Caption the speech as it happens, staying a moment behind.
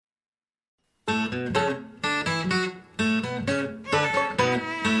This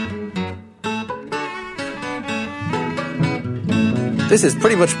is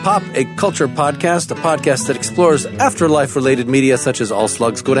Pretty Much Pop, a culture podcast, a podcast that explores afterlife-related media such as All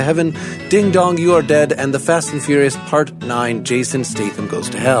Slugs Go to Heaven, Ding Dong, You Are Dead, and The Fast and Furious Part 9, Jason Statham Goes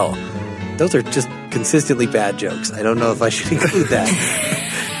to Hell. Those are just consistently bad jokes. I don't know if I should include that.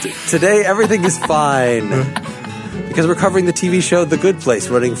 Today, everything is fine. Because we're covering the TV show The Good Place,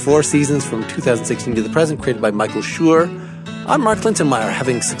 running 4 seasons from 2016 to the present, created by Michael Schur. I'm Mark Lintonmeyer,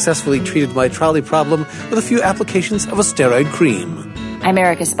 having successfully treated my trolley problem with a few applications of a steroid cream. I'm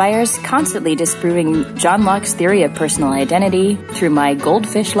Erica Spires, constantly disproving John Locke's theory of personal identity through my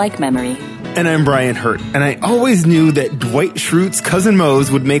goldfish-like memory. And I'm Brian Hurt, and I always knew that Dwight Schrute's Cousin Mose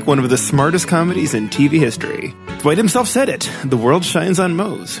would make one of the smartest comedies in TV history. Dwight himself said it. The world shines on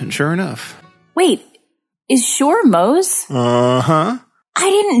Mose, and sure enough. Wait, is Shore Mose? Uh-huh. I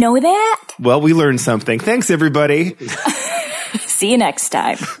didn't know that. Well, we learned something. Thanks, everybody. See you next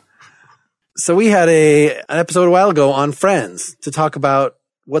time. So we had an episode a while ago on Friends to talk about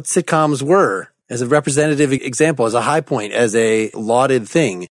what sitcoms were as a representative example, as a high point, as a lauded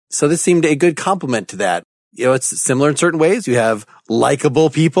thing. So this seemed a good complement to that. You know, it's similar in certain ways. You have likable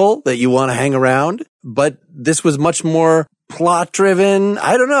people that you want to hang around, but this was much more plot driven.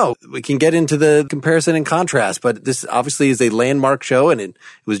 I don't know. We can get into the comparison and contrast, but this obviously is a landmark show and it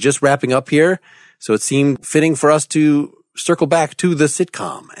was just wrapping up here. So it seemed fitting for us to circle back to the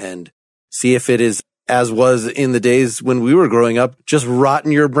sitcom and see if it is, as was in the days when we were growing up, just rot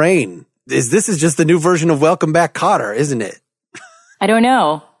in your brain. This is just the new version of Welcome Back, Kotter, isn't it? I don't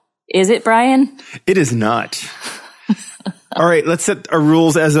know. Is it, Brian? It is not. All right, let's set our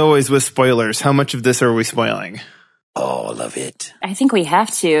rules as always with spoilers. How much of this are we spoiling? Oh, love it. I think we have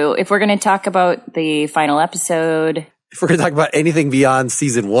to. If we're going to talk about the final episode. If we're going to talk about anything beyond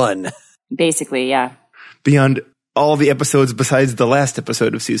season 1. Basically, yeah. Beyond all the episodes besides the last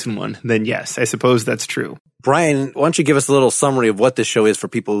episode of season 1, then yes, I suppose that's true. Brian, why don't you give us a little summary of what this show is for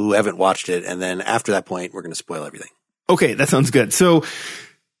people who haven't watched it, and then after that point, we're going to spoil everything. Okay, that sounds good. So,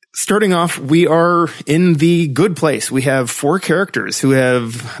 starting off, we are in the good place. We have 4 characters who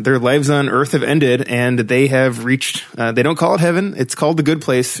have their lives on Earth have ended, and they have reached, they don't call it heaven, it's called the good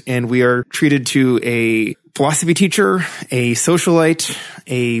place, and we are treated to a philosophy teacher, a socialite,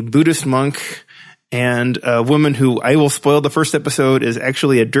 a Buddhist monk, and a woman who, I will spoil the first episode, is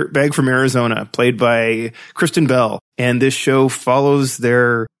actually a dirtbag from Arizona, played by Kristen Bell. And this show follows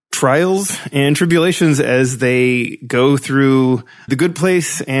their trials and tribulations as they go through the good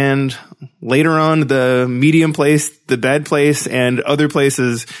place and later on the medium place, the bad place, and other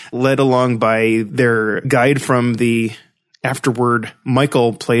places, led along by their guide from the afterward,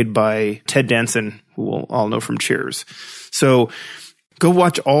 Michael, played by Ted Danson, who we'll all know from Cheers. So go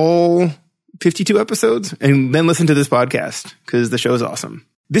watch all 52 episodes and then listen to this podcast because the show's awesome.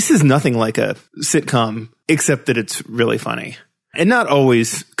 This is nothing like a sitcom except that it's really funny. And not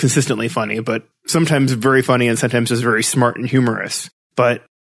always consistently funny, but sometimes very funny and sometimes just very smart and humorous. But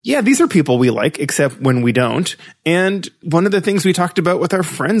yeah, these are people we like, except when we don't. And one of the things we talked about with our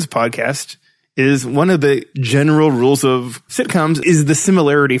Friends podcast is one of the general rules of sitcoms is the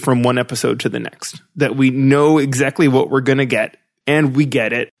similarity from one episode to the next, that we know exactly what we're going to get and we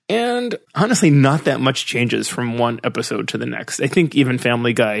get it. And honestly, not that much changes from one episode to the next. I think even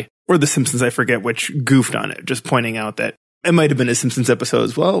Family Guy or The Simpsons, I forget which, goofed on it, just pointing out that it might have been a Simpsons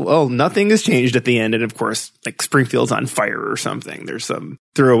episodes. Well, nothing has changed at the end. And of course, like Springfield's on fire or something. There's some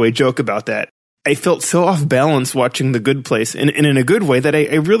throwaway joke about that. I felt so off balance watching The Good Place and in a good way that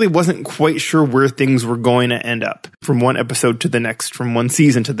I really wasn't quite sure where things were going to end up from one episode to the next, from one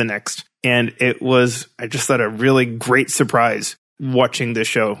season to the next. And it was, I just thought, a really great surprise watching this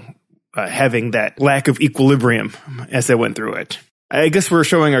show, having that lack of equilibrium as I went through it. I guess we're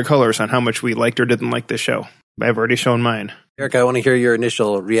showing our colors on how much we liked or didn't like this show. I've already shown mine. Eric, I want to hear your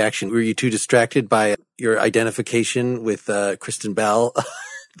initial reaction. Were you too distracted by your identification with Kristen Bell?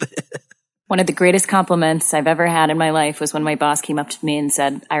 One of the greatest compliments I've ever had in my life was when my boss came up to me and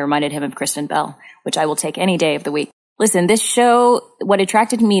said I reminded him of Kristen Bell, which I will take any day of the week. Listen, this show, what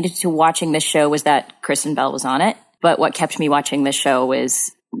attracted me to watching this show was that Kristen Bell was on it. But what kept me watching this show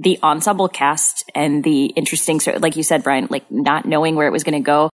was the ensemble cast and the interesting, like you said, Brian, like not knowing where it was going to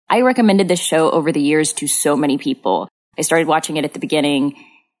go. I recommended this show over the years to so many people. I started watching it at the beginning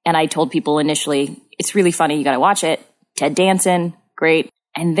and I told people initially, it's really funny. You got to watch it. Ted Danson, great.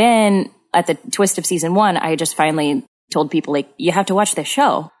 And then at the twist of season 1, I just finally told people, like, you have to watch this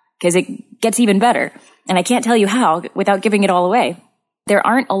show because it gets even better. And I can't tell you how without giving it all away. There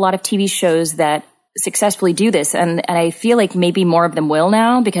aren't a lot of TV shows that successfully do this. And I feel like maybe more of them will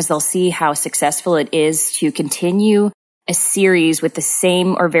now, because they'll see how successful it is to continue a series with the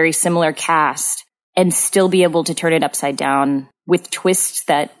same or very similar cast and still be able to turn it upside down with twists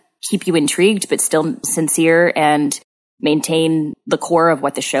that keep you intrigued, but still sincere and maintain the core of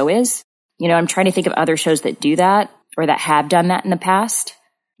what the show is. You know, I'm trying to think of other shows that do that or that have done that in the past.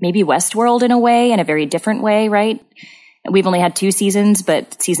 Maybe Westworld in a way, in a very different way, right? We've only had 2 seasons,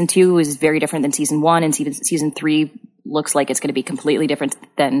 but season 2 is very different than season 1, and season 3 looks like it's going to be completely different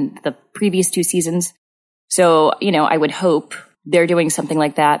than the previous 2 seasons. So, you know, I would hope they're doing something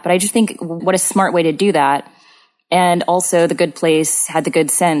like that. But I just think what a smart way to do that. And also The Good Place had the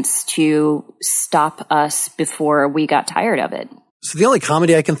good sense to stop us before we got tired of it. So the only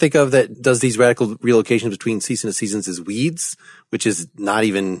comedy I can think of that does these radical relocations between season to seasons is Weeds, which is not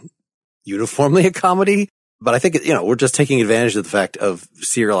even uniformly a comedy. But I think, you know, we're just taking advantage of the fact of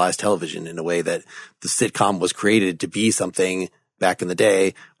serialized television in a way that the sitcom was created to be something back in the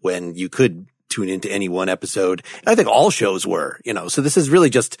day when you could tune into any one episode. And I think all shows were, you know, so this is really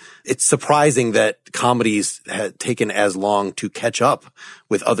just, it's surprising that comedies had taken as long to catch up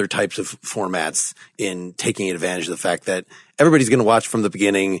with other types of formats in taking advantage of the fact that everybody's going to watch from the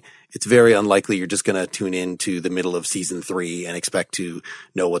beginning. It's very unlikely you're just going to tune in to the middle of season 3 and expect to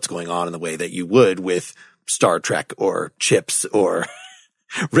know what's going on in the way that you would with Star Trek or Chips or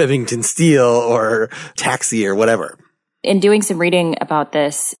Remington Steele or Taxi or whatever. In doing some reading about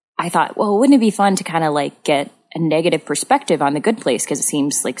this, I thought, well, wouldn't it be fun to kind of like get a negative perspective on The Good Place, because it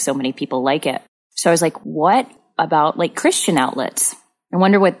seems like so many people like it. So I was like, what about like Christian outlets? I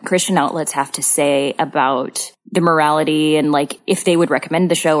wonder what Christian outlets have to say about the morality and like if they would recommend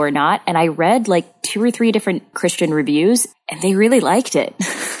the show or not. And I read like 2 or 3 different Christian reviews and they really liked it.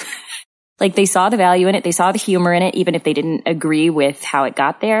 Like they saw the value in it. They saw the humor in it, even if they didn't agree with how it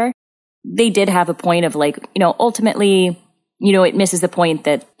got there. They did have a point of like, you know, ultimately, you know, it misses the point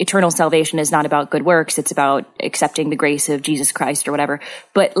that eternal salvation is not about good works. It's about accepting the grace of Jesus Christ or whatever.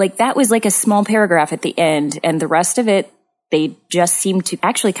 But like that was like a small paragraph at the end, and the rest of it, they just seemed to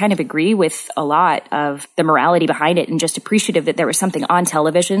actually kind of agree with a lot of the morality behind it and just appreciative that there was something on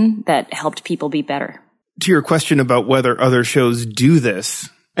television that helped people be better. To your question about whether other shows do this,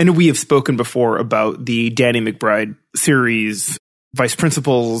 I know we have spoken before about the Danny McBride series, Vice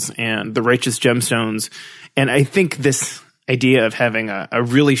Principals and The Righteous Gemstones. And I think this idea of having a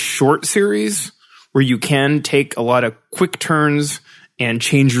really short series where you can take a lot of quick turns and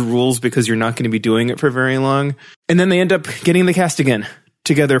change your rules because you're not going to be doing it for very long. And then they end up getting the cast again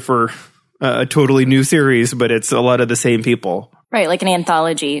together for a totally new series, but it's a lot of the same people. Right, like an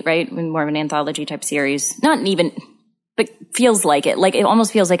anthology, right? More of an anthology type series. Not even, but feels like it. Like it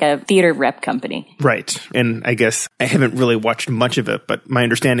almost feels like a theater rep company. Right. And I guess I haven't really watched much of it, but my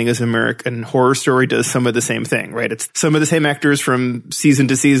understanding is American Horror Story does some of the same thing, right? It's some of the same actors from season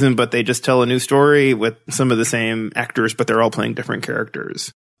to season, but they just tell a new story with some of the same actors, but they're all playing different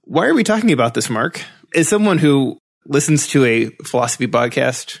characters. Why are we talking about this, Mark? As someone who listens to a philosophy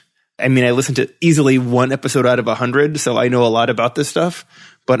podcast, I mean, I listen to easily 1 episode out of 100, so I know a lot about this stuff,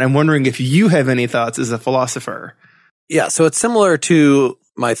 but I'm wondering if you have any thoughts as a philosopher. Yeah, so it's similar to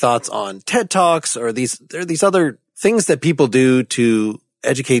my thoughts on TED Talks or there are these other things that people do to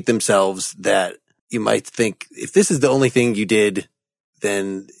educate themselves that you might think if this is the only thing you did,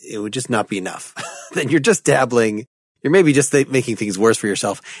 then it would just not be enough. Then you're just dabbling. You're maybe just making things worse for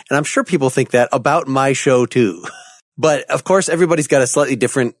yourself. And I'm sure people think that about my show too. But of course, everybody's got a slightly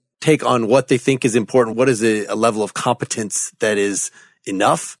different take on what they think is important. What is a level of competence that is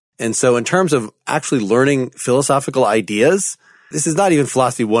enough? And so in terms of actually learning philosophical ideas, this is not even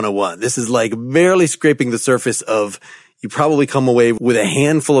philosophy 101. This is like barely scraping the surface of, you probably come away with a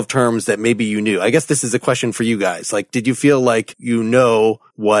handful of terms that maybe you knew. I guess this is a question for you guys. Like, did you feel like you know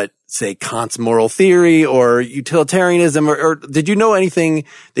what, say, Kant's moral theory or utilitarianism, or did you know anything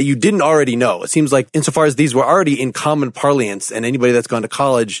that you didn't already know? It seems like insofar as these were already in common parlance, and anybody that's gone to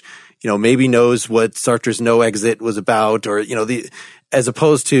college, you know, maybe knows what Sartre's no exit was about, or, you know, as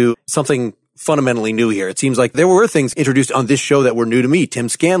opposed to something fundamentally new here. It seems like there were things introduced on this show that were new to me, Tim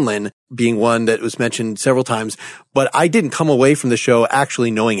Scanlon being one that was mentioned several times, but I didn't come away from the show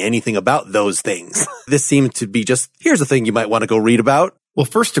actually knowing anything about those things. This seemed to be just, here's a thing you might want to go read about. Well,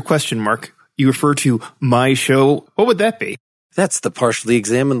 first a question, Mark. You refer to my show. What would that be? That's The Partially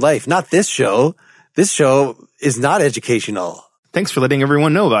Examined Life, not this show. This show is not educational. Thanks for letting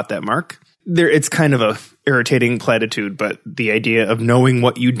everyone know about that, Mark. It's kind of a irritating platitude, but the idea of knowing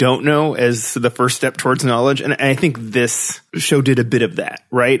what you don't know as the first step towards knowledge. And I think this show did a bit of that,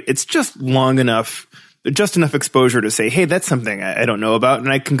 right? It's just long enough just enough exposure to say, hey, that's something I don't know about,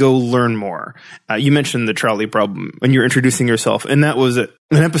 and I can go learn more. You mentioned the trolley problem when you're introducing yourself, and that was an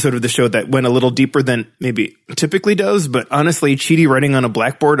episode of the show that went a little deeper than maybe typically does, but honestly, Chidi writing on a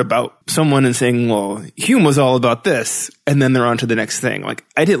blackboard about someone and saying, well, Hume was all about this, and then they're on to the next thing. Like,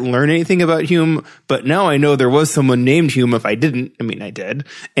 I didn't learn anything about Hume, but now I know there was someone named Hume if I didn't. I mean, I did.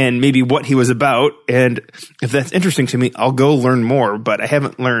 And maybe what he was about, and if that's interesting to me, I'll go learn more, but I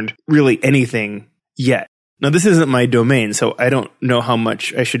haven't learned really anything yet. Now, this isn't my domain, so I don't know how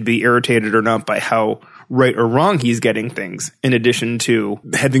much I should be irritated or not by how right or wrong he's getting things. In addition to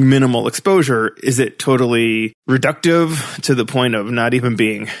having minimal exposure, is it totally reductive to the point of not even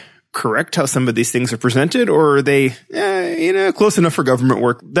being correct how some of these things are presented, or are they, close enough for government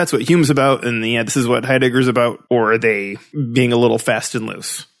work? That's what Hume's about, and this is what Heidegger's about, or are they being a little fast and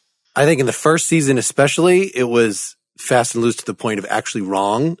loose? I think in the first season especially, it was fast and loose to the point of actually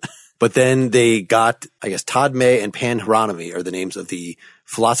wrong. But then they got, I guess, Todd May and Pan Hieronymy are the names of the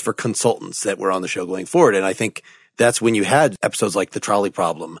philosopher consultants that were on the show going forward. And I think that's when you had episodes like The Trolley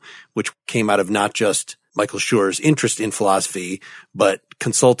Problem, which came out of not just Michael Schur's interest in philosophy, but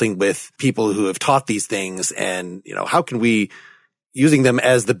consulting with people who have taught these things. And, how can we, using them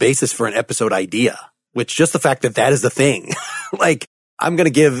as the basis for an episode idea, which just the fact that that is the thing, like, I'm going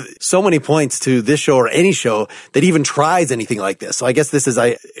to give so many points to this show or any show that even tries anything like this. So I guess this is,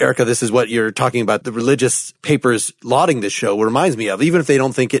 Erica, this is what you're talking about. The religious papers lauding this show reminds me of, even if they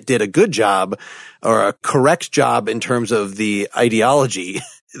don't think it did a good job or a correct job in terms of the ideology,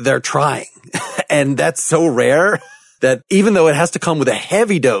 they're trying. And that's so rare that even though it has to come with a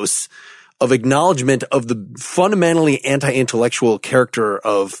heavy dose of acknowledgement of the fundamentally anti-intellectual character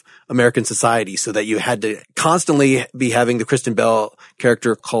of American society, so that you had to constantly be having the Kristen Bell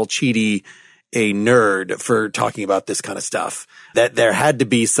character call Chidi a nerd for talking about this kind of stuff. That there had to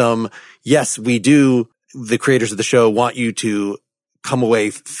be some, yes, we do, the creators of the show want you to come away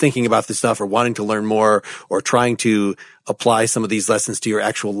thinking about this stuff or wanting to learn more or trying to apply some of these lessons to your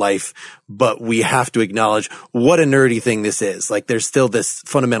actual life. But we have to acknowledge what a nerdy thing this is. Like, there's still this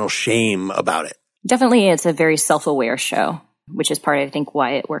fundamental shame about it. Definitely, it's a very self-aware show, which is part, I think,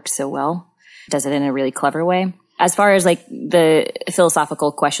 why it works so well. It does it in a really clever way. As far as like the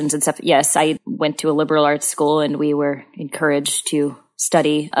philosophical questions and stuff, yes, I went to a liberal arts school and we were encouraged to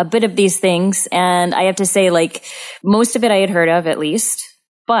study a bit of these things. And I have to say, like, most of it I had heard of at least.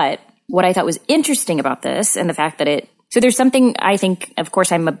 But what I thought was interesting about this and the fact that so there's something, I think, of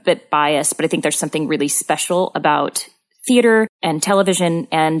course, I'm a bit biased, but I think there's something really special about theater and television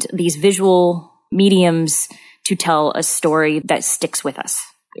and these visual mediums to tell a story that sticks with us.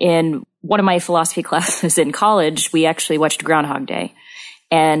 In one of my philosophy classes in college, we actually watched Groundhog Day.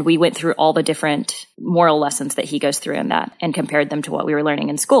 And we went through all the different moral lessons that he goes through in that and compared them to what we were learning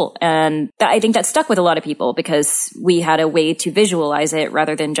in school. And I think that stuck with a lot of people because we had a way to visualize it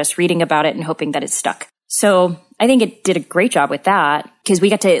rather than just reading about it and hoping that it stuck. So I think it did a great job with that because we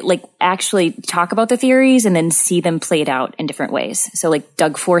got to like actually talk about the theories and then see them played out in different ways. So like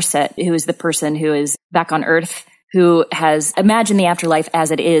Doug Forsett, who is the person who is back on Earth, who has imagined the afterlife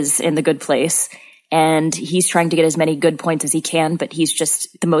as it is in The Good Place. And he's trying to get as many good points as he can, but he's just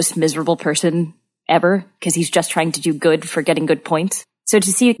the most miserable person ever because he's just trying to do good for getting good points. So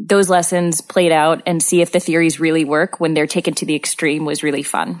to see those lessons played out and see if the theories really work when they're taken to the extreme was really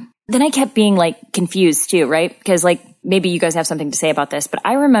fun. Then I kept being like confused too, right? Because like maybe you guys have something to say about this, but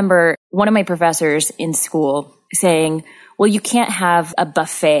I remember one of my professors in school saying, well, you can't have a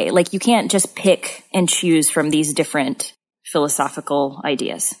buffet. Like you can't just pick and choose from these different philosophical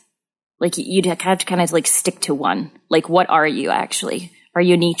ideas. Like you'd have to kind of like stick to one. Like what are you actually? Are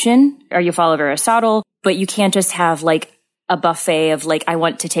you Nietzschean? Are you a follower of Aristotle? But you can't just have like a buffet of like, I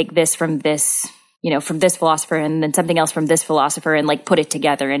want to take this from this, from this philosopher and then something else from this philosopher and like put it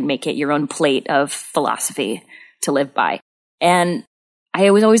together and make it your own plate of philosophy to live by. And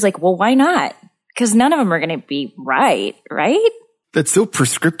I was always like, well, why not? Because none of them are going to be right? That's so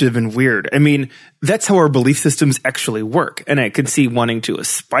prescriptive and weird. I mean, that's how our belief systems actually work. And I could see wanting to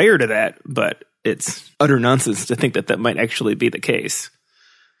aspire to that, but it's utter nonsense to think that that might actually be the case.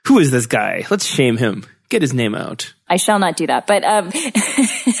 Who is this guy? Let's shame him. Get his name out. I shall not do that. But I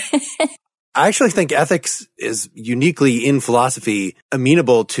actually think ethics is uniquely in philosophy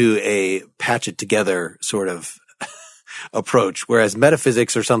amenable to a patch it together sort of approach, whereas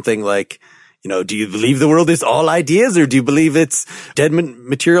metaphysics or something like, do you believe the world is all ideas or do you believe it's dead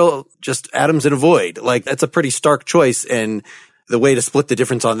material, just atoms in a void? Like, that's a pretty stark choice. And the way to split the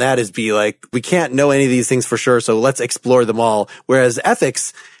difference on that is be like, we can't know any of these things for sure, so let's explore them all. Whereas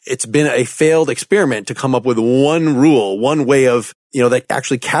ethics, it's been a failed experiment to come up with one rule, one way of, that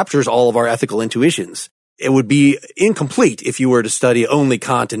actually captures all of our ethical intuitions. It would be incomplete if you were to study only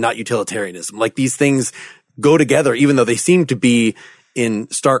Kant and not utilitarianism. Like, these things go together, even though they seem to be in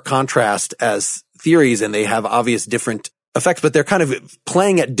stark contrast as theories and they have obvious different effects, but they're kind of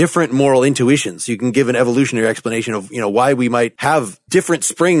playing at different moral intuitions. You can give an evolutionary explanation of, why we might have different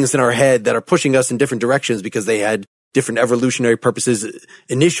springs in our head that are pushing us in different directions because they had different evolutionary purposes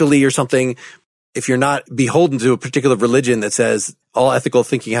initially or something. If you're not beholden to a particular religion that says all ethical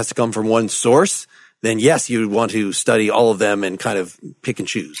thinking has to come from one source, then yes, you would want to study all of them and kind of pick and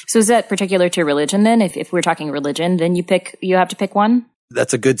choose. So is that particular to religion then? If we're talking religion, then you have to pick one?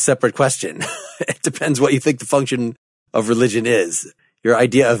 That's a good separate question. It depends what you think the function of religion is. Your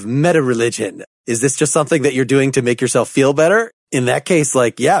idea of meta-religion. Is this just something that you're doing to make yourself feel better? In that case,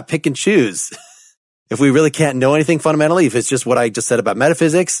 pick and choose. If we really can't know anything fundamentally, if it's just what I just said about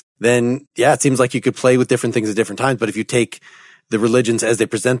metaphysics, then it seems like you could play with different things at different times. But if you take the religions as they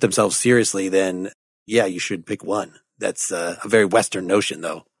present themselves seriously, then you should pick one. That's a very Western notion,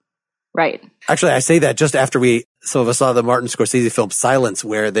 though. Right. Actually, I say that just after some of us saw the Martin Scorsese film Silence,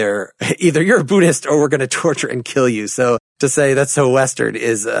 where they're either you're a Buddhist or we're going to torture and kill you. So to say that's so Western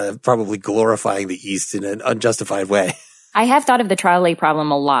is probably glorifying the East in an unjustified way. I have thought of the trolley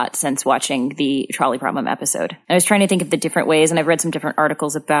problem a lot since watching the trolley problem episode. I was trying to think of the different ways, and I've read some different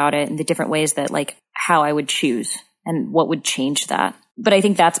articles about it and the different ways that how I would choose and what would change that. But I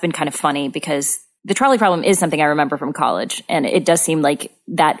think that's been kind of funny because the trolley problem is something I remember from college, and it does seem like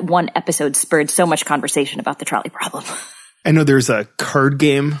that one episode spurred so much conversation about the trolley problem. I know there's a card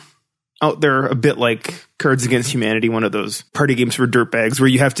game out there, a bit like Cards Against Humanity, one of those party games for dirtbags where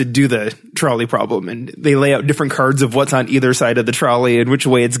you have to do the trolley problem, and they lay out different cards of what's on either side of the trolley and which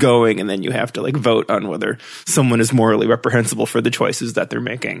way it's going, and then you have to vote on whether someone is morally reprehensible for the choices that they're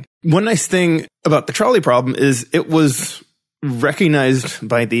making. One nice thing about the trolley problem is it was recognized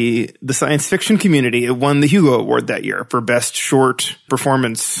by the science fiction community. It won the Hugo Award that year for Best Short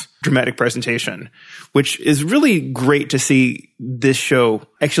Performance Dramatic Presentation, which is really great to see this show.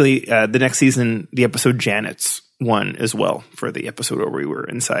 Actually, the next season, the episode Janet's won as well for the episode where we were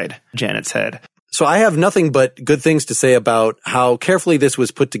inside Janet's head. So I have nothing but good things to say about how carefully this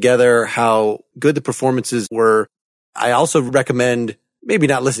was put together, how good the performances were. I also recommend maybe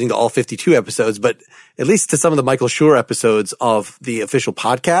not listening to all 52 episodes, but at least to some of the Michael Schur episodes of the official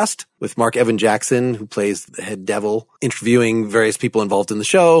podcast with Mark Evan Jackson, who plays the head devil, interviewing various people involved in the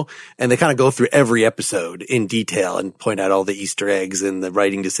show. And they kind of go through every episode in detail and point out all the Easter eggs and the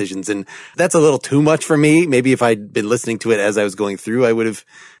writing decisions. And that's a little too much for me. Maybe if I'd been listening to it as I was going through, I would have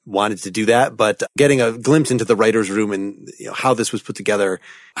wanted to do that. But getting a glimpse into the writer's room and how this was put together,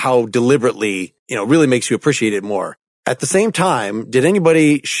 how deliberately, really makes you appreciate it more. At the same time, did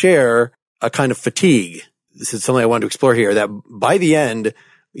anybody share a kind of fatigue? This is something I wanted to explore here, that by the end,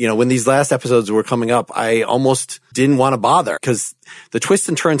 when these last episodes were coming up, I almost didn't want to bother because the twists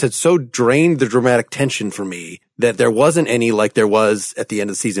and turns had so drained the dramatic tension for me that there wasn't any like there was at the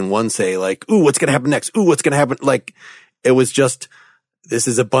end of season 1, say ooh, what's going to happen next? Ooh, what's going to happen? It was just, this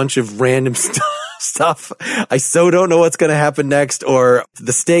is a bunch of random stuff. I so don't know what's going to happen next, or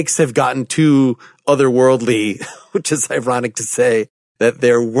the stakes have gotten too otherworldly, which is ironic to say that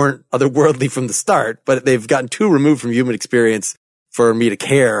they weren't otherworldly from the start, but they've gotten too removed from human experience for me to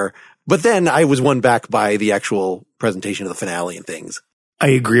care. But then I was won back by the actual presentation of the finale and things. I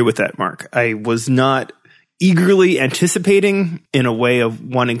agree with that, Mark. I was not eagerly anticipating in a way of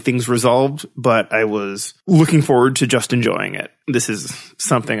wanting things resolved, but I was looking forward to just enjoying it. This is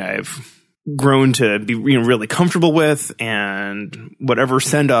something I've grown to be really comfortable with, and whatever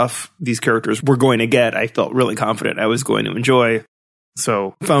send-off these characters were going to get, I felt really confident I was going to enjoy.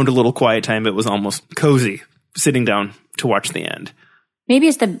 So found a little quiet time. It was almost cozy sitting down to watch the end. Maybe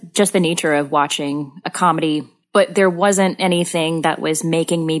it's just the nature of watching a comedy, but there wasn't anything that was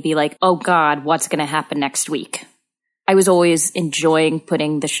making me be like, oh God, what's going to happen next week? I was always enjoying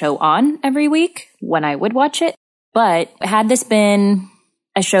putting the show on every week when I would watch it. But had this been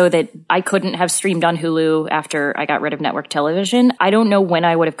a show that I couldn't have streamed on Hulu after I got rid of network television, I don't know when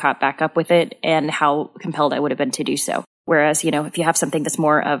I would have caught back up with it and how compelled I would have been to do so. Whereas, if you have something that's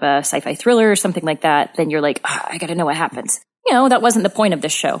more of a sci-fi thriller or something like that, then you're like, I got to know what happens. That wasn't the point of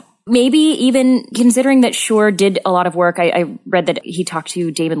this show. Maybe even considering that Schur did a lot of work, I read that he talked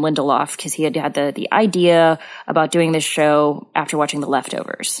to Damon Lindelof because he had the idea about doing this show after watching The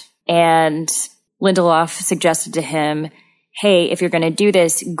Leftovers. And Lindelof suggested to him, hey, if you're going to do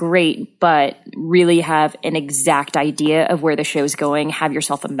this, great, but really have an exact idea of where the show's going. Have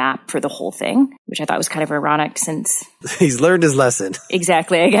yourself a map for the whole thing, which I thought was kind of ironic since he's learned his lesson.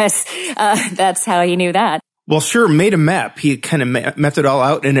 Exactly. I guess that's how he knew that. Well, sure, made a map. He kind of mapped it all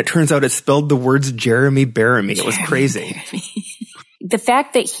out, and it turns out it spelled the words Jeremy Baramy. It was crazy. The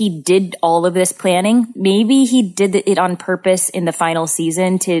fact that he did all of this planning, maybe he did it on purpose in the final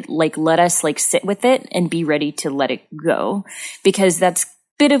season to let us sit with it and be ready to let it go. Because that's a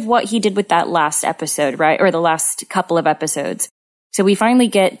bit of what he did with that last episode, right? Or the last couple of episodes. So we finally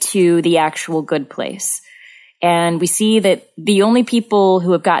get to the actual good place. And we see that the only people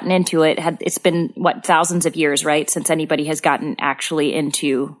who have gotten into it it's been thousands of years, right? Since anybody has gotten actually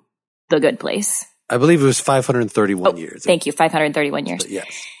into the good place. I believe it was 531 years. Thank you. 531 years.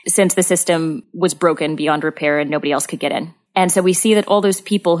 Yes. Since the system was broken beyond repair and nobody else could get in. And so we see that all those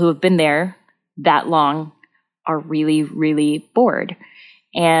people who have been there that long are really, really bored.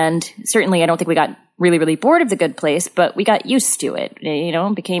 And certainly I don't think we got really, really bored of the good place, but we got used to it.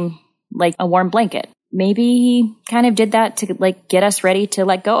 It became like a warm blanket. Maybe he kind of did that to get us ready to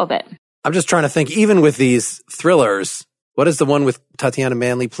let go of it. I'm just trying to think, even with these thrillers, what is the one with Tatiana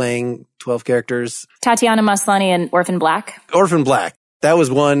Manley playing 12 characters? Tatiana Maslany and Orphan Black. Orphan Black. That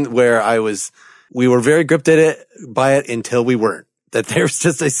was one where we were very gripped by it until we weren't. That there's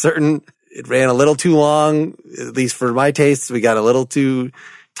just it ran a little too long, at least for my tastes. We got a little too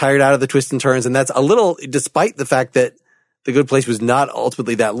tired out of the twists and turns. And that's a little, despite the fact that The Good Place was not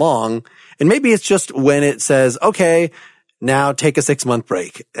ultimately that long. And maybe it's just when it says, okay, now take a 6-month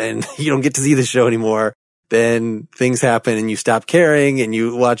break and you don't get to see the show anymore. Then things happen and you stop caring and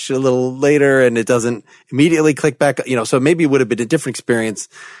you watch a little later and it doesn't immediately click back. So maybe it would have been a different experience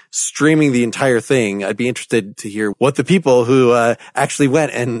streaming the entire thing. I'd be interested to hear what the people who actually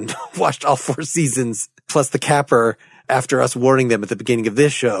went and watched all 4 seasons plus the capper after us warning them at the beginning of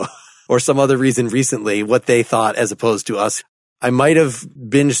this show or some other reason recently, what they thought as opposed to us. I might have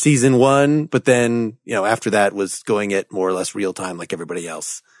binged season 1, but then, after that was going at more or less real time like everybody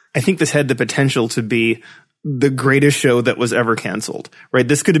else. I think this had the potential to be the greatest show that was ever canceled, right?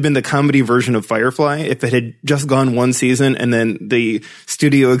 This could have been the comedy version of Firefly if it had just gone 1 season and then the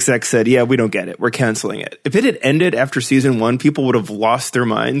studio exec said, yeah, we don't get it. We're canceling it. If it had ended after season 1, people would have lost their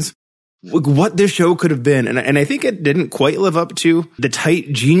minds. What this show could have been. And I think it didn't quite live up to the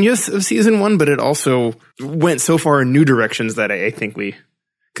tight genius of season 1, but it also went so far in new directions that I think we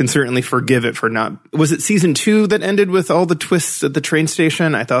can certainly forgive it for not. Was it season 2 that ended with all the twists at the train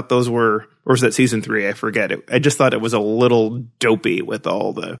station? I thought those were, or was that season 3? I forget it. I just thought it was a little dopey with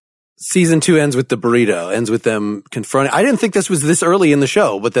all the. Season 2 ends with the burrito, ends with them confronting. I didn't think this was this early in the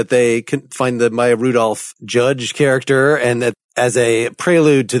show, but that they can find the Maya Rudolph judge character and that as a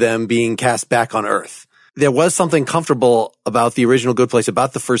prelude to them being cast back on Earth. There was something comfortable about the original Good Place,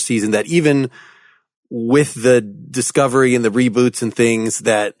 about the first season, that even with the discovery and the reboots and things,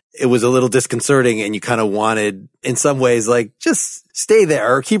 that it was a little disconcerting and you kind of wanted, in some ways, just stay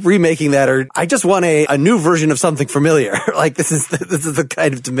there or keep remaking that, or I just want a new version of something familiar. This is the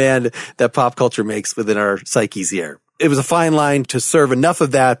kind of demand that pop culture makes within our psyches here. It was a fine line to serve enough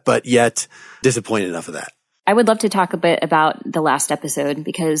of that, but yet disappoint enough of that. I would love to talk a bit about the last episode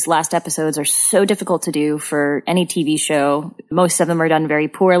because last episodes are so difficult to do for any TV show. Most of them are done very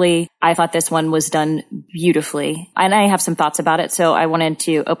poorly. I thought this one was done beautifully and I have some thoughts about it. So I wanted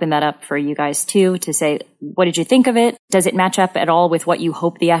to open that up for you guys too, to say, what did you think of it? Does it match up at all with what you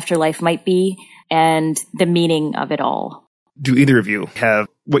hope the afterlife might be and the meaning of it all? Do either of you have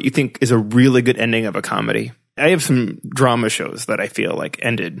what you think is a really good ending of a comedy? I have some drama shows that I feel like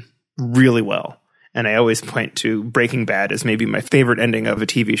ended really well. And I always point to Breaking Bad as maybe my favorite ending of a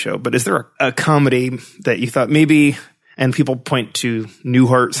TV show. But is there a comedy that you thought maybe, and people point to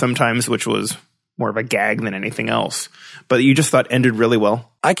Newhart sometimes, which was more of a gag than anything else, but you just thought ended really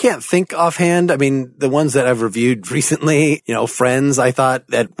well? I can't think offhand. I mean, the ones that I've reviewed recently, Friends, I thought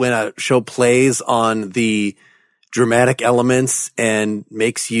that when a show plays on the dramatic elements and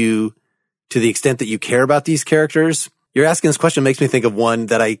makes you, to the extent that you care about these characters, you're asking this question makes me think of one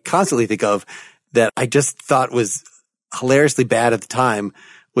that I constantly think of that I just thought was hilariously bad at the time,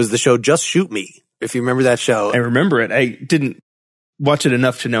 was the show Just Shoot Me. If you remember that show. I remember it. I didn't watch it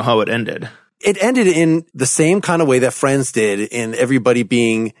enough to know how it ended. It ended in the same kind of way that Friends did, in everybody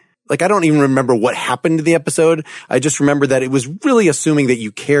being I don't even remember what happened to the episode. I just remember that it was really assuming that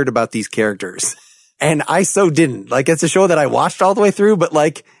you cared about these characters. And I so didn't. It's a show that I watched all the way through, but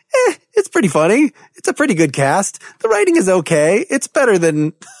it's pretty funny. It's a pretty good cast. The writing is okay. It's better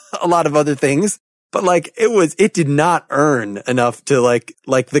than a lot of other things. But like, it did not earn enough to like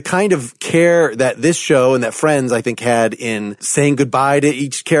the kind of care that this show and that Friends, I think, had in saying goodbye to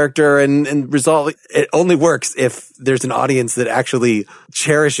each character and resolve. It only works if there's an audience that actually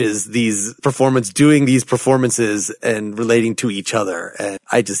cherishes doing these performances and relating to each other. And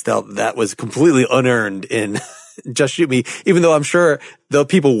I just felt that was completely unearned in Just Shoot Me, even though I'm sure the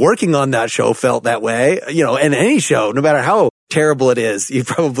people working on that show felt that way, and any show, no matter how terrible it is, you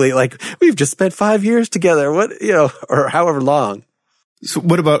probably we've just spent 5 years together, or however long. So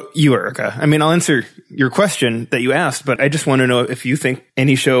what about you, Erica? I mean, I'll answer your question that you asked, but I just want to know if you think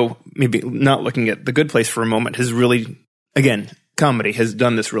any show, maybe not looking at The Good Place for a moment, has really, again, comedy has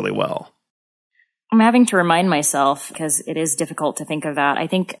done this really well. I'm having to remind myself because it is difficult to think of that. I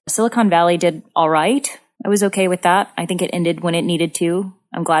think Silicon Valley did all right. I was okay with that. I think it ended when it needed to.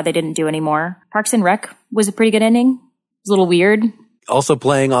 I'm glad they didn't do any more. Parks and Rec was a pretty good ending. It was a little weird. Also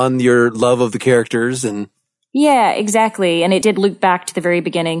playing on your love of the characters and... Yeah, exactly. And it did loop back to the very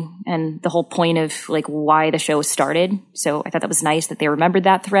beginning and the whole point of why the show started. So I thought that was nice that they remembered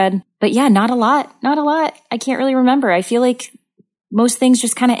that thread. But yeah, not a lot. I can't really remember. I feel like most things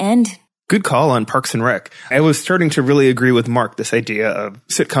just kind of end. Good call on Parks and Rec. I was starting to really agree with Mark, this idea of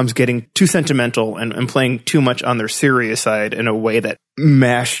sitcoms getting too sentimental and playing too much on their serious side in a way that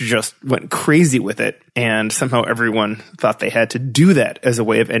MASH just went crazy with it. And somehow everyone thought they had to do that as a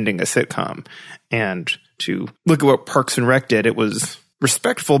way of ending a sitcom. And to look at what Parks and Rec did, it was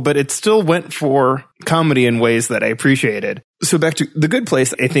respectful, but it still went for comedy in ways that I appreciated. So back to The Good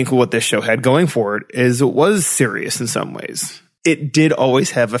Place, I think what this show had going for it is it was serious in some ways. It did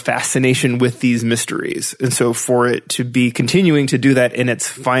always have a fascination with these mysteries. And so for it to be continuing to do that in its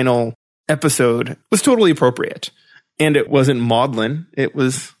final episode was totally appropriate. And it wasn't maudlin. It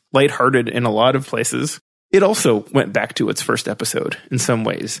was lighthearted in a lot of places. It also went back to its first episode in some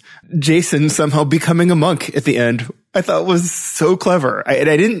ways. Jason somehow becoming a monk at the end, I thought was so clever. I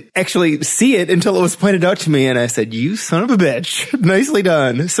didn't actually see it until it was pointed out to me, and I said, "You son of a bitch. Nicely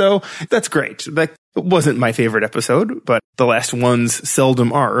done." So that's great. That wasn't my favorite episode, but the last ones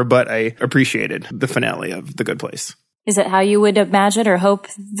seldom are, but I appreciated the finale of The Good Place. Is it how you would imagine or hope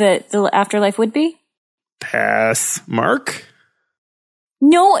that the afterlife would be? Pass. Mark?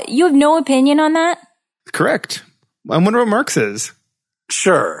 No, you have no opinion on that? Correct. I wonder what Mark says.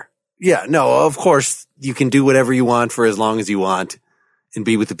 Sure. Yeah, no, of course, you can do whatever you want for as long as you want and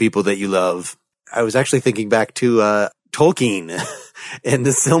be with the people that you love. I was actually thinking back to Tolkien and the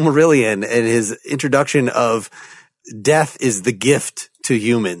Silmarillion and his introduction of death is the gift to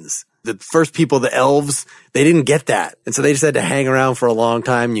humans. The first people, the elves, they didn't get that. And so they just had to hang around for a long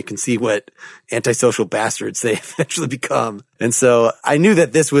time. You can see what antisocial bastards they eventually become. And so I knew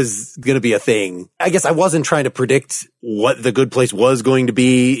that this was going to be a thing. I guess I wasn't trying to predict what The Good Place was going to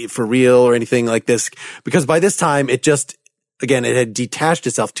be for real or anything like this, because by this time it had detached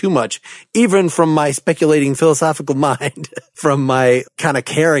itself too much, even from my speculating philosophical mind, from my kind of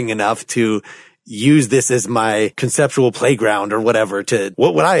caring enough to use this as my conceptual playground or whatever to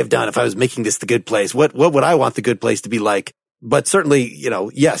what would I have done if I was making this The Good Place? What would I want The Good Place to be like? But certainly,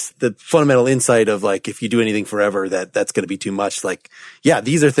 yes, the fundamental insight of if you do anything forever, that's going to be too much.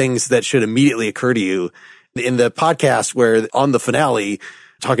 These are things that should immediately occur to you. In the podcast where on the finale,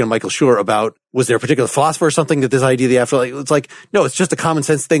 talking to Michael Schur about, was there a particular philosopher or something that this idea of the afterlife, it's no, it's just a common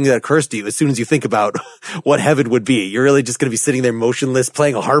sense thing that occurs to you as soon as you think about what heaven would be. You're really just going to be sitting there motionless,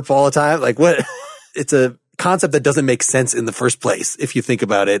 playing a harp all the time. What? It's a concept that doesn't make sense in the first place, if you think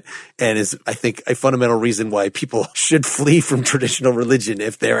about it, and is, I think, a fundamental reason why people should flee from traditional religion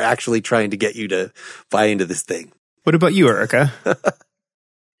if they're actually trying to get you to buy into this thing. What about you, Erica?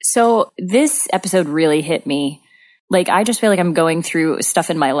 So this episode really hit me. I just feel like I'm going through stuff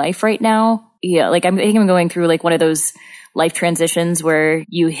in my life right now. Yeah, I think I'm going through one of those life transitions where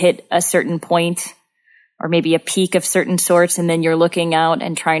you hit a certain point or maybe a peak of certain sorts, and then you're looking out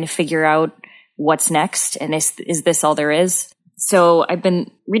and trying to figure out what's next, and is this all there is? So I've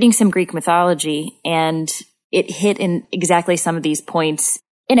been reading some Greek mythology, and it hit in exactly some of these points.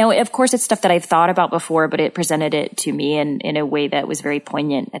 Of course, it's stuff that I've thought about before, but it presented it to me in a way that was very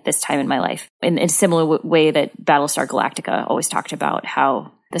poignant at this time in my life. In a similar way that Battlestar Galactica always talked about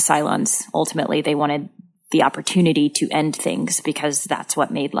how the Cylons, ultimately, they wanted the opportunity to end things because that's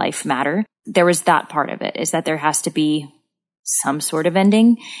what made life matter. There was that part of it, is that there has to be some sort of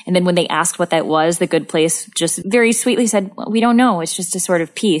ending. And then when they asked what that was, The Good Place just very sweetly said, well, we don't know. It's just a sort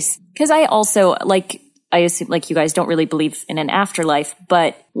of peace. Because I also, I assume, you guys don't really believe in an afterlife,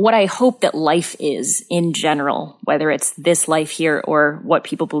 but what I hope that life is in general, whether it's this life here or what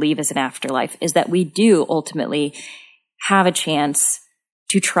people believe is an afterlife, is that we do ultimately have a chance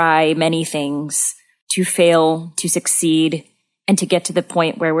to try many things to fail, to succeed, and to get to the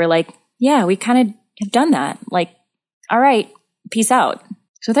point where we're like, yeah, we kind of have done that. Like, all right, peace out.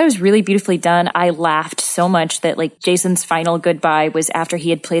 So that was really beautifully done. I laughed so much that like Jason's final goodbye was after he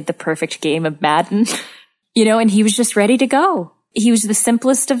had played the perfect game of Madden, and he was just ready to go. He was the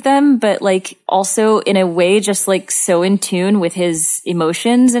simplest of them, but like also in a way, just like so in tune with his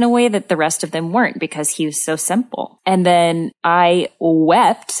emotions in a way that the rest of them weren't because he was so simple. And then I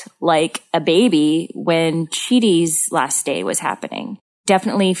wept like a baby when Chidi's last day was happening.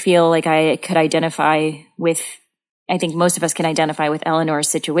 Definitely feel like I could identify with, I think most of us can identify with Eleanor's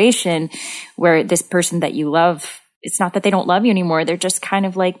situation where this person that you love, it's not that they don't love you anymore. They're just kind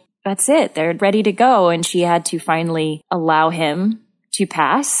of like, that's it. They're ready to go. And she had to finally allow him to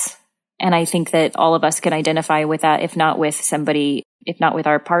pass. And I think that all of us can identify with that, if not with somebody, if not with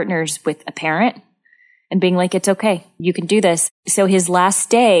our partners, with a parent and being like, it's okay. You can do this. So his last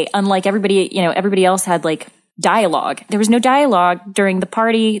day, unlike everybody, everybody else had like dialogue. There was no dialogue during the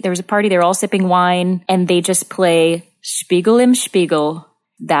party. There was a party. They were all sipping wine and they just play Spiegel im Spiegel.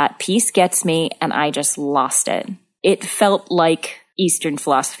 That piece gets me. And I just lost it. It felt like Eastern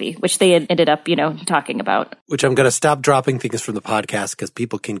philosophy, which they had ended up, talking about. Which I'm going to stop dropping things from the podcast because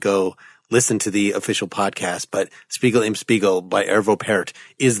people can go listen to the official podcast. But Spiegel im Spiegel by Ervo Pärt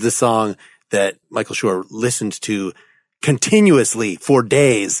is the song that Michael Schur listened to continuously for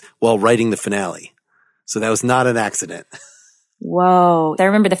days while writing the finale. So that was not an accident. Whoa. I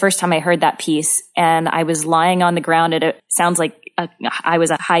remember the first time I heard that piece and I was lying on the ground at sounds like I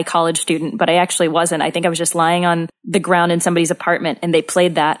was a high college student, but I actually wasn't. I think I was just lying on the ground in somebody's apartment and they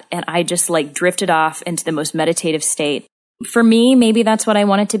played that and I just like drifted off into the most meditative state. For me, maybe that's what I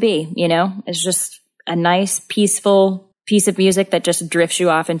want it to be, It's just a nice, peaceful piece of music that just drifts you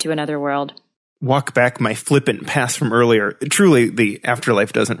off into another world. Walk back my flippant past from earlier. Truly, the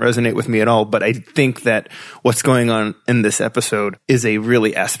afterlife doesn't resonate with me at all, but I think that what's going on in this episode is a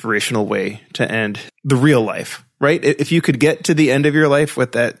really aspirational way to end the real life, right? If you could get to the end of your life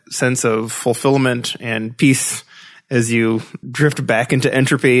with that sense of fulfillment and peace as you drift back into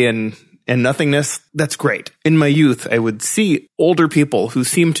entropy and nothingness, that's great. In my youth, I would see older people who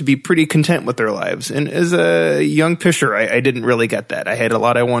seemed to be pretty content with their lives. And as a young pisher, I didn't really get that. I had a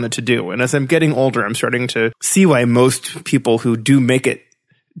lot I wanted to do. And as I'm getting older, I'm starting to see why most people who do make it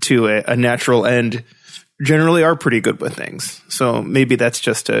to a natural end generally are pretty good with things. So maybe that's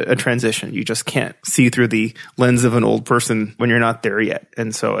just a transition. You just can't see through the lens of an old person when you're not there yet.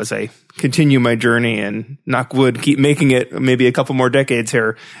 And so as I continue my journey and knock wood, keep making it maybe a couple more decades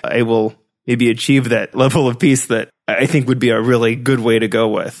here, I will maybe achieve that level of peace that I think would be a really good way to go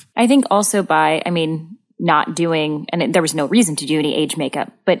with. I think also by, not doing, and there was no reason to do any age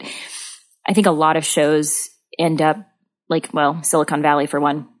makeup, but I think a lot of shows end up Silicon Valley for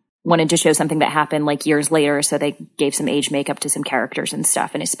one, wanted to show something that happened like years later. So they gave some age makeup to some characters and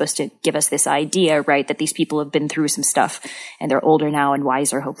stuff. And it's supposed to give us this idea, right, that these people have been through some stuff and they're older now and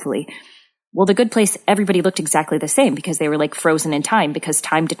wiser, hopefully. Well, The Good Place, everybody looked exactly the same because they were like frozen in time because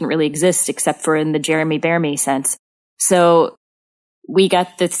time didn't really exist except for in the Jeremy Bearimy sense. So we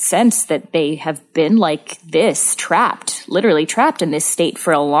got the sense that they have been like this, literally trapped in this state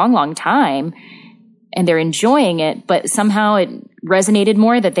for a long, long time. And they're enjoying it, but somehow it resonated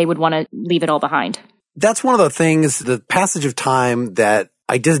more that they would want to leave it all behind. That's one of the things, the passage of time that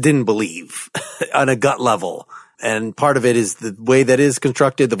I just didn't believe on a gut level. And part of it is the way that is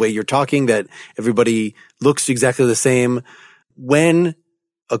constructed, the way you're talking, that everybody looks exactly the same. When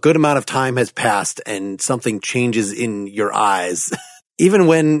a good amount of time has passed and something changes in your eyes, even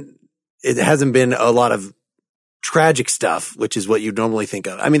when it hasn't been a lot of tragic stuff, which is what you normally think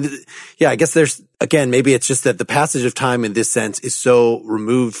of. I guess there's, again, maybe it's just that the passage of time in this sense is so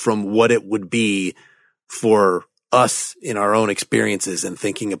removed from what it would be for us in our own experiences and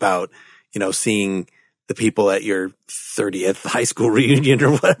thinking about, seeing the people at your 30th high school reunion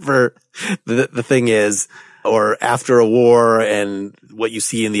or whatever the thing is, or after a war and what you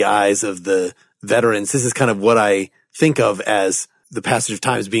see in the eyes of the veterans. This is kind of what I think of as the passage of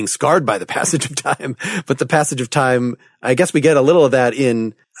time is being scarred by the passage of time. But the passage of time, I guess we get a little of that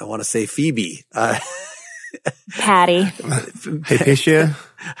in, I want to say Phoebe. Patty. Hypatia?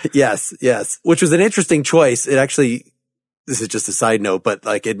 Yes. Which was an interesting choice. It actually, this is just a side note, but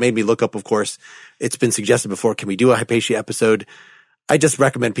it made me look up, of course, it's been suggested before, can we do a Hypatia episode? I just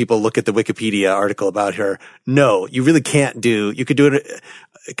recommend people look at the Wikipedia article about her. No, you really can't you could do it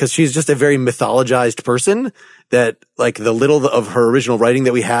because she's just a very mythologized person that the little of her original writing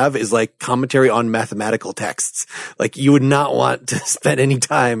that we have is like commentary on mathematical texts. You would not want to spend any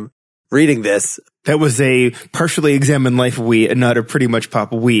time reading this. That was a partially examined life we and not a pretty much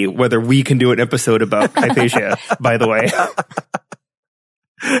pop we, whether we can do an episode about Hypatia, by the way.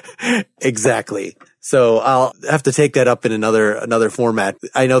 Exactly. So I'll have to take that up in another format.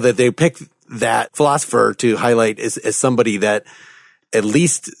 I know that they picked that philosopher to highlight as somebody that at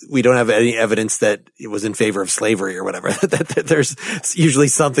least we don't have any evidence that it was in favor of slavery or whatever. that there's usually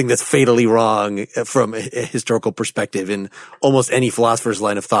something that's fatally wrong from a historical perspective in almost any philosopher's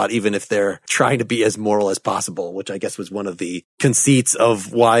line of thought, even if they're trying to be as moral as possible, which I guess was one of the conceits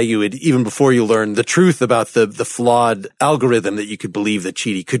of why you would, even before you learn the truth about the flawed algorithm, that you could believe that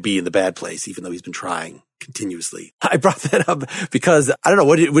Chidi could be in the bad place, even though he's been trying continuously. I brought that up because I don't know,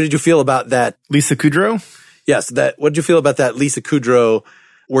 what did you feel about that? Lisa Kudrow? Yes, what did you feel about that, Lisa Kudrow?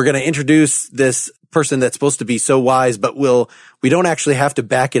 We're going to introduce this person that's supposed to be so wise, but we don't actually have to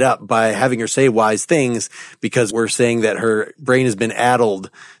back it up by having her say wise things, because we're saying that her brain has been addled,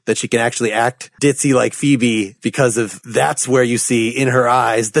 that she can actually act ditzy like Phoebe, because of that's where you see in her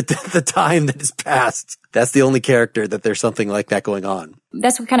eyes the time that has passed. That's the only character that there's something like that going on.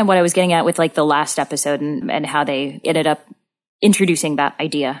 That's kind of what I was getting at with like the last episode and how they ended up introducing that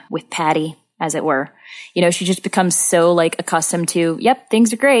idea with Patty, as it were. You know, she just becomes so like accustomed to, yep,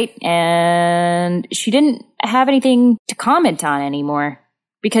 things are great. And she didn't have anything to comment on anymore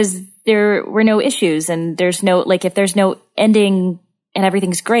because there were no issues, and there's no, like, if there's no ending and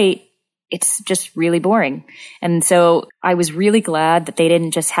everything's great, it's just really boring. And so I was really glad that they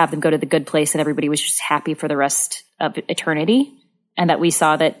didn't just have them go to the good place and everybody was just happy for the rest of eternity. And that we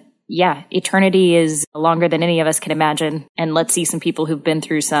saw that, yeah, eternity is longer than any of us can imagine. And let's see some people who've been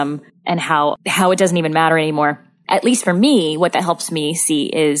through some, and how it doesn't even matter anymore. At least for me, what that helps me see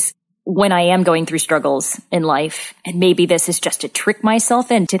is when I am going through struggles in life, and maybe this is just to trick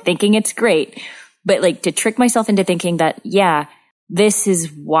myself into thinking it's great, but like to trick myself into thinking that, yeah, this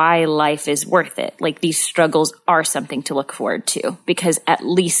is why life is worth it. Like these struggles are something to look forward to, because at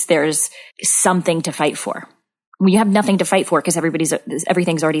least there's something to fight for. When you have nothing to fight for because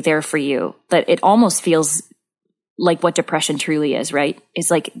everything's already there for you, but it almost feels like what depression truly is, right?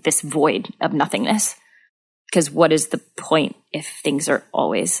 It's like this void of nothingness. Because what is the point if things are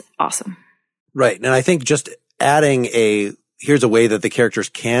always awesome? Right. And I think just adding here's a way that the characters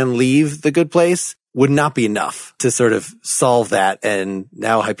can leave the good place would not be enough to sort of solve that. And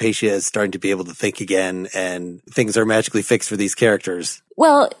now Hypatia is starting to be able to think again, and things are magically fixed for these characters.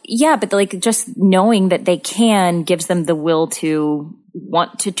 Well, yeah, but like just knowing that they can gives them the will to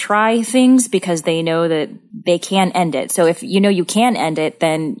want to try things, because they know that they can end it. So if you know you can end it,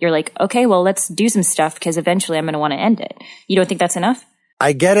 then you're like, okay, well, let's do some stuff because eventually I'm going to want to end it. You don't think that's enough?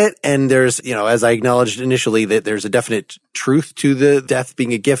 I get it. And there's, as I acknowledged initially, that there's a definite truth to the death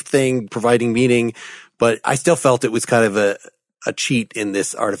being a gift thing, providing meaning. But I still felt it was kind of a cheat in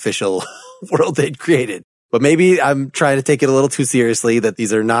this artificial world they'd created. But maybe I'm trying to take it a little too seriously, that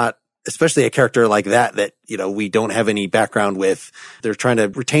these are not, especially a character like that, we don't have any background with. They're trying to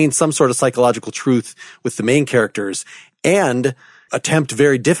retain some sort of psychological truth with the main characters and attempt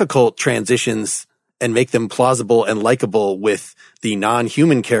very difficult transitions and make them plausible and likable with the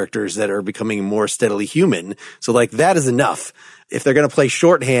non-human characters that are becoming more steadily human. So like that is enough. If they're going to play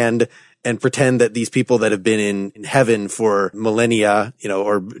shorthand and pretend that these people that have been in heaven for millennia,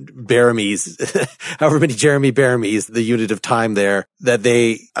 or Baramies, however many Jeremy Baramies, the unit of time there,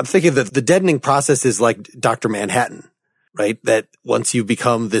 I'm thinking that the deadening process is like Dr. Manhattan, right? That once you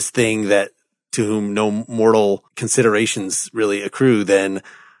become this thing to whom no mortal considerations really accrue, then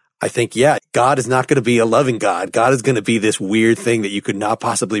I think, yeah, God is not going to be a loving God. God is going to be this weird thing that you could not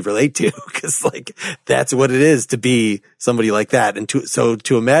possibly relate to, because that's what it is to be somebody like that. And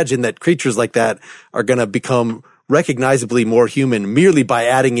to imagine that creatures like that are going to become recognizably more human merely by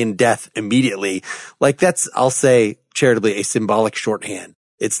adding in death immediately, that's, I'll say charitably, a symbolic shorthand.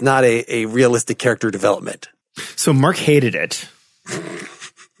 It's not a realistic character development. So Mark hated it,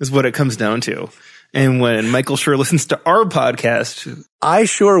 is what it comes down to. And when Michael Schur listens to our podcast, I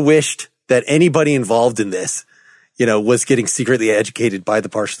sure wished that anybody involved in this, was getting secretly educated by the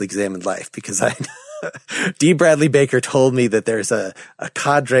Partially Examined Life, because D. Bradley Baker told me that there's a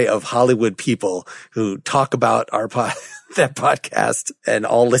cadre of Hollywood people who talk about that podcast and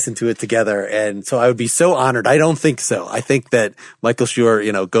all listen to it together. And so I would be so honored. I don't think so. I think that Michael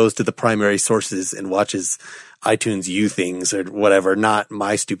Schur, goes to the primary sources and watches iTunes U things or whatever, not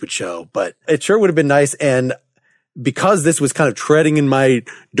my stupid show, but it sure would have been nice. And because this was kind of treading in my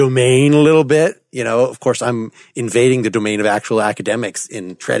domain a little bit, of course, I'm invading the domain of actual academics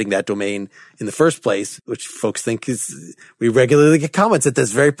in treading that domain in the first place, which folks think we regularly get comments that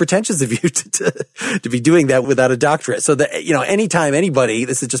that's very pretentious of you to be doing that without a doctorate. So that, anytime anybody,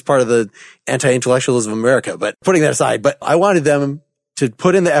 this is just part of the anti-intellectualism of America, but putting that aside, but I wanted them to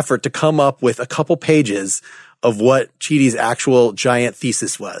put in the effort to come up with a couple pages of what Chidi's actual giant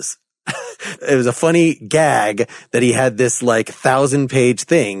thesis was. It was a funny gag that he had this 1,000-page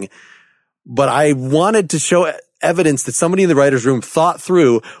thing, but I wanted to show evidence that somebody in the writer's room thought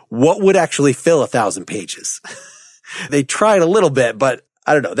through what would actually fill 1,000 pages. They tried a little bit, but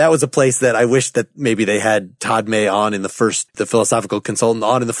I don't know. That was a place that I wish that maybe they had Todd May on the philosophical consultant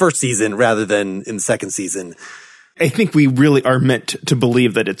on in the first season rather than in the second season. I think we really are meant to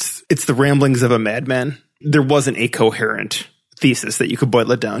believe that it's the ramblings of a madman. There wasn't a coherent thesis that you could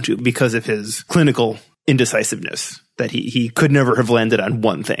boil it down to because of his clinical indecisiveness, that he could never have landed on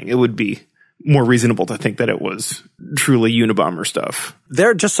one thing. It would be more reasonable to think that it was truly Unabomber stuff. There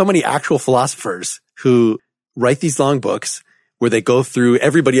are just so many actual philosophers who write these long books where they go through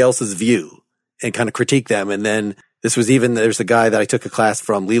everybody else's view and kind of critique them. And then there's a guy that I took a class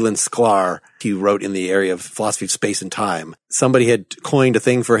from, Leland Sklar. He wrote in the area of philosophy of space and time. Somebody had coined a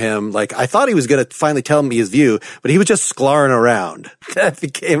thing for him. I thought he was going to finally tell me his view, but he was just sklarring around. That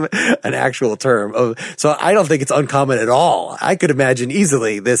became an actual term. So I don't think it's uncommon at all. I could imagine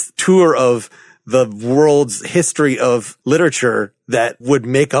easily this tour of the world's history of literature that would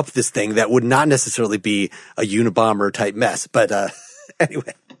make up this thing that would not necessarily be a Unabomber type mess. But,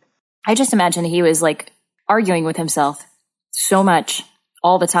 anyway. I just imagine he was arguing with himself so much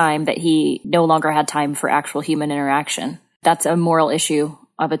all the time that he no longer had time for actual human interaction. That's a moral issue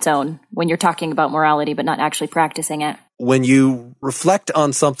of its own when you're talking about morality but not actually practicing it. When you reflect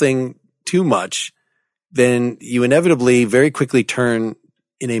on something too much, then you inevitably very quickly turn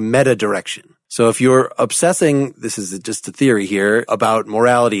in a meta direction. So if you're obsessing, this is just a theory here, about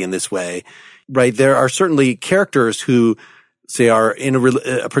morality in this way, right? There are certainly characters who say are in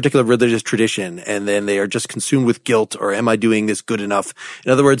a particular religious tradition, and then they are just consumed with guilt, or am I doing this good enough?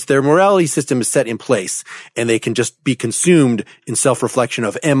 In other words, their morality system is set in place, and they can just be consumed in self-reflection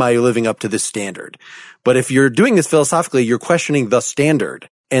of, am I living up to this standard? But if you're doing this philosophically, you're questioning the standard.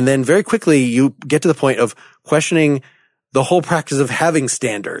 And then very quickly, you get to the point of questioning the whole practice of having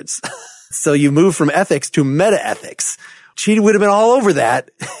standards. So you move from ethics to meta-ethics. Chidi would have been all over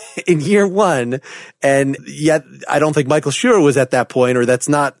that in year one. And yet I don't think Michael Schur was at that point, or that's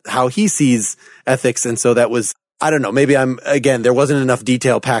not how he sees ethics. And so that was, I don't know, maybe there wasn't enough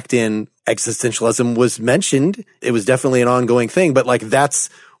detail packed in. Existentialism was mentioned. It was definitely an ongoing thing, but that's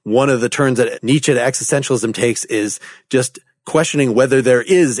one of the turns that Nietzsche to existentialism takes, is just questioning whether there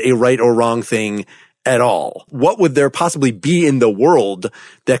is a right or wrong thing at all. What would there possibly be in the world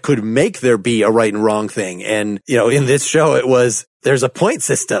that could make there be a right and wrong thing? And, in this show, it was, there's a point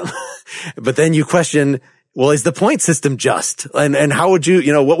system, but then you question, well, is the point system just? And how would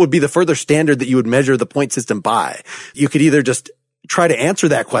what would be the further standard that you would measure the point system by? You could either just try to answer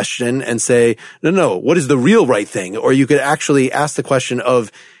that question and say, no, what is the real right thing? Or you could actually ask the question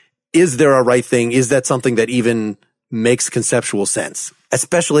of, is there a right thing? Is that something that even makes conceptual sense?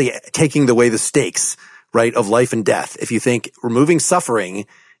 Especially taking away the stakes, right, of life and death. If you think removing suffering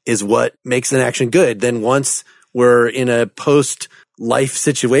is what makes an action good, then once we're in a post-life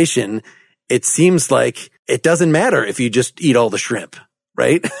situation, it seems like it doesn't matter if you just eat all the shrimp,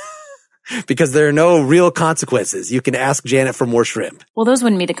 right? Because there are no real consequences. You can ask Janet for more shrimp. Well, those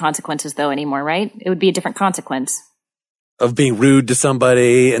wouldn't be the consequences, though, anymore, right? It would be a different consequence. Of being rude to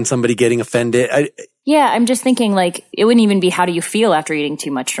somebody and somebody getting offended. Yeah, I'm just thinking it wouldn't even be how do you feel after eating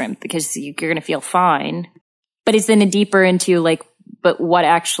too much shrimp, because you're going to feel fine. But it's then deeper into but what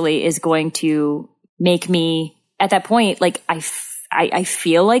actually is going to make me at that point, I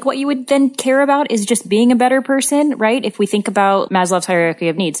feel like what you would then care about is just being a better person, right? If we think about Maslow's hierarchy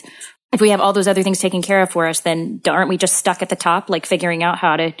of needs, if we have all those other things taken care of for us, then aren't we just stuck at the top, figuring out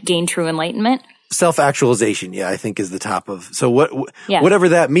how to gain true enlightenment? Self-actualization, I think is the top of, so whatever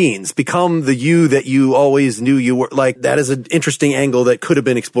that means, become the you that you always knew you were. That is an interesting angle that could have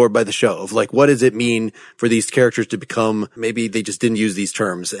been explored by the show of what does it mean for these characters to become, maybe they just didn't use these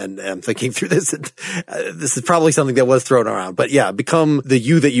terms, and I'm thinking through this, this is probably something that was thrown around, but become the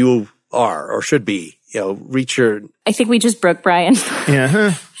you that you are or should be, reach your. I think we just broke Brian.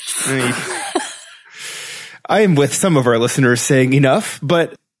 Yeah. I am with some of our listeners saying enough,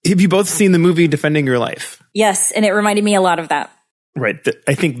 but have you both seen the movie Defending Your Life? Yes, and it reminded me a lot of that. Right.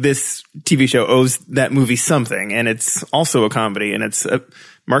 I think this TV show owes that movie something, and it's also a comedy, and it's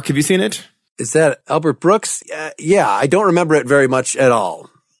Mark, have you seen it? Is that Albert Brooks? Yeah, I don't remember it very much at all.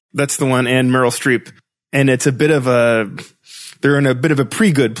 That's the one, and Meryl Streep. And it's they're in a bit of a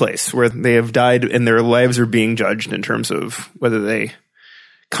pre-good place where they have died and their lives are being judged in terms of whether they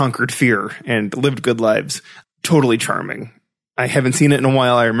conquered fear and lived good lives. Totally charming. I haven't seen it in a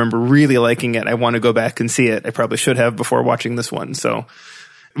while. I remember really liking it. I want to go back and see it. I probably should have before watching this one. So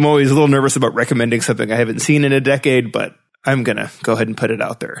I'm always a little nervous about recommending something I haven't seen in a decade, but I'm going to go ahead and put it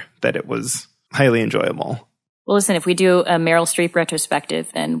out there that it was highly enjoyable. Well, listen, if we do a Meryl Streep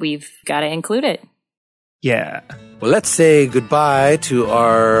retrospective, then we've got to include it. Yeah. Well, let's say goodbye to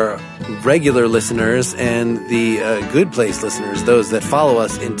our regular listeners and the Good Place listeners, those that follow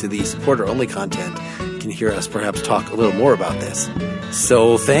us into the supporter-only content. You can hear us perhaps talk a little more about this.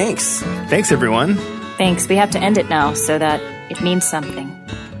 So thanks. Thanks, everyone. Thanks. We have to end it now so that it means something.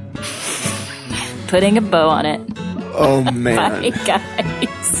 Putting a bow on it. Oh, man. Bye,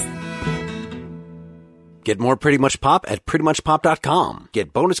 guys. Get more Pretty Much Pop at prettymuchpop.com.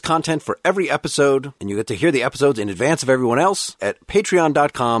 Get bonus content for every episode, and you get to hear the episodes in advance of everyone else at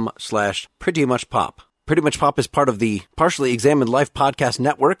patreon.com/prettymuchpop. Pretty Much Pop is part of the Partially Examined Life podcast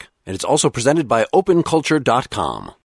network, and it's also presented by openculture.com.